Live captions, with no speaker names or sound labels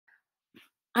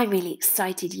I'm really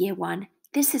excited, Year One.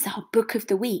 This is our book of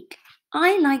the week.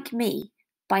 I Like Me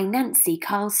by Nancy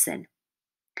Carlson.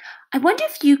 I wonder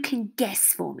if you can guess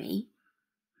for me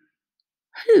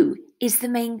who is the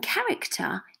main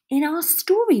character in our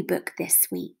storybook this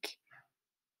week?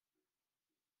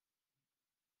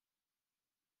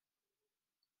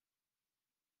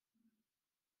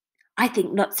 I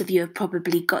think lots of you have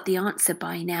probably got the answer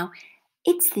by now.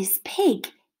 It's this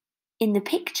pig in the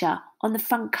picture on the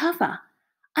front cover.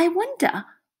 I wonder,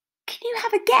 can you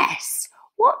have a guess?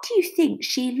 What do you think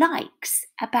she likes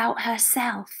about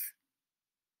herself?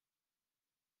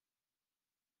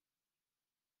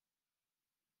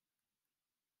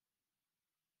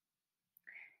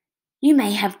 You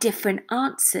may have different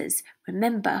answers.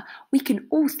 Remember, we can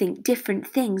all think different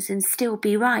things and still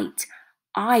be right.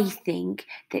 I think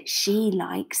that she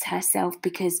likes herself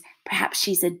because perhaps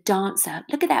she's a dancer.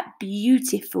 Look at that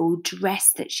beautiful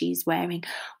dress that she's wearing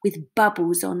with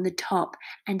bubbles on the top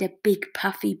and a big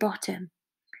puffy bottom.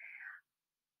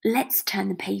 Let's turn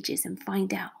the pages and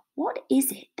find out what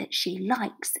is it that she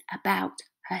likes about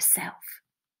herself.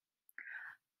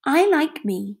 I Like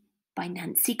Me by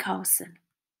Nancy Carlson.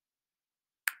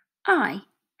 I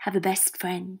have a best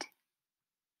friend.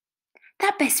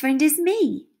 That best friend is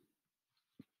me.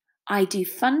 I do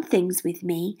fun things with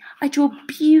me. I draw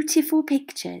beautiful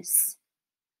pictures.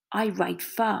 I write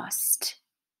fast.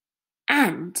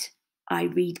 And I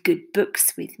read good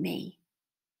books with me.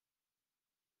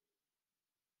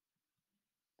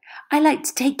 I like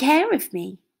to take care of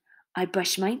me. I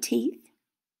brush my teeth.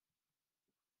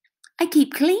 I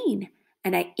keep clean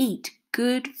and I eat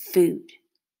good food.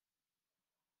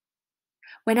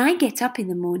 When I get up in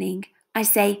the morning, I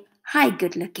say, "Hi,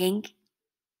 good looking."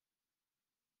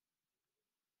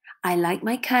 I like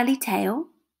my curly tail,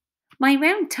 my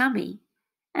round tummy,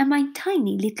 and my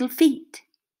tiny little feet.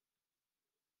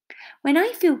 When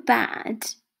I feel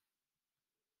bad,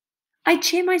 I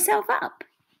cheer myself up.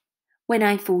 When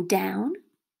I fall down,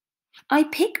 I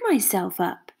pick myself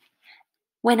up.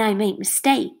 When I make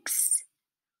mistakes,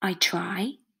 I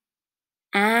try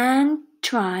and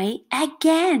try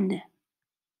again.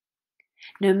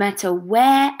 No matter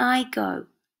where I go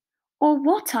or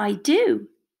what I do,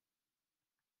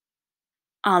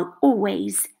 I'll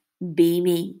always be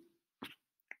me.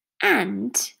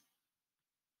 And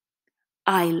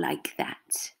I like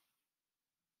that.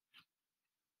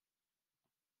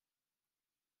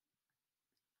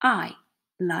 I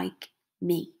Like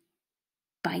Me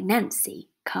by Nancy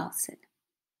Carlson.